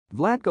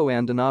Vlatko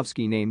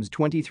Andonovski names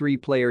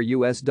 23-player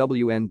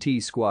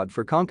USWNT squad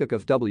for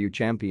Concacaf W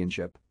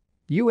Championship.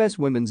 U.S.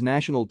 women's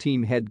national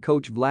team head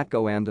coach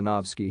Vlatko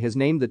Andonovski has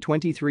named the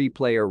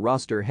 23-player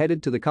roster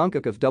headed to the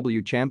Concacaf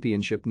W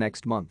Championship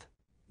next month.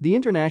 The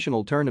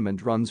international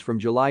tournament runs from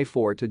July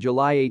 4 to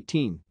July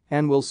 18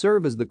 and will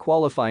serve as the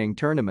qualifying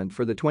tournament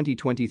for the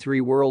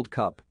 2023 World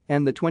Cup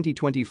and the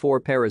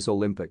 2024 Paris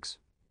Olympics.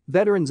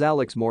 Veterans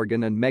Alex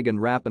Morgan and Megan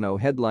Rapinoe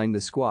headline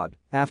the squad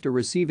after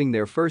receiving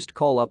their first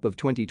call-up of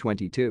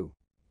 2022.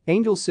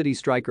 Angel City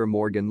striker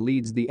Morgan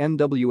leads the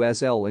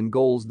NWSL in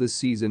goals this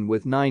season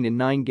with 9 in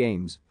 9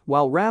 games,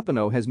 while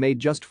Rapinoe has made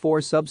just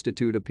 4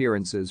 substitute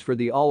appearances for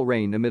the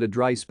All-Reign amid a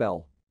dry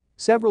spell.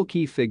 Several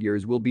key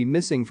figures will be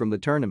missing from the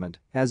tournament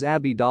as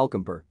Abby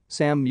Dahlkemper,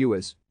 Sam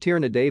Mewis,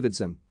 Tierna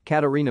Davidson,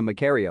 Katarina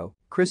Macario,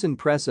 Kristen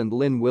Press and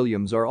Lynn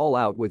Williams are all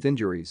out with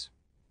injuries.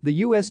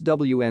 The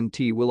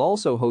USWNT will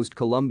also host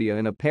Colombia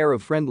in a pair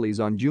of friendlies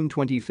on June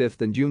 25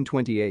 and June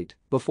 28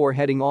 before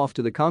heading off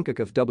to the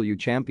Concacaf W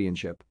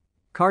Championship.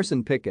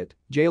 Carson Pickett,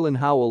 Jalen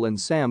Howell and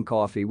Sam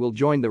Coffey will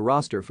join the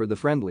roster for the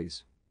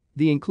friendlies.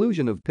 The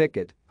inclusion of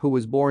Pickett, who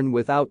was born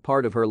without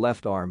part of her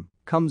left arm,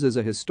 comes as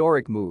a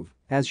historic move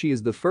as she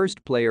is the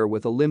first player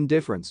with a limb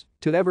difference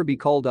to ever be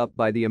called up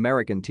by the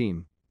American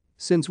team.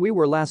 Since we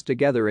were last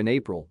together in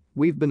April,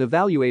 we've been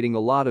evaluating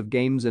a lot of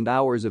games and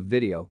hours of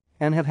video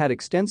and have had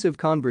extensive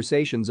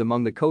conversations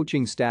among the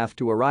coaching staff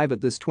to arrive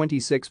at this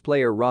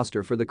 26-player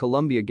roster for the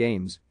Colombia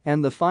Games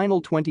and the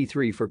final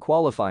 23 for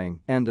qualifying,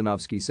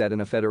 Andonovski said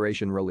in a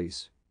federation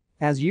release.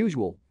 As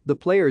usual, the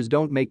players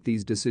don't make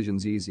these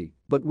decisions easy,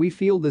 but we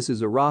feel this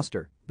is a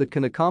roster that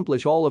can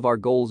accomplish all of our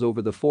goals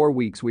over the 4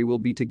 weeks we will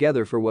be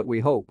together for what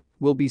we hope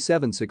will be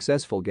 7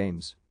 successful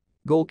games.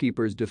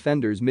 Goalkeepers,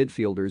 defenders,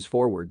 midfielders,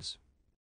 forwards.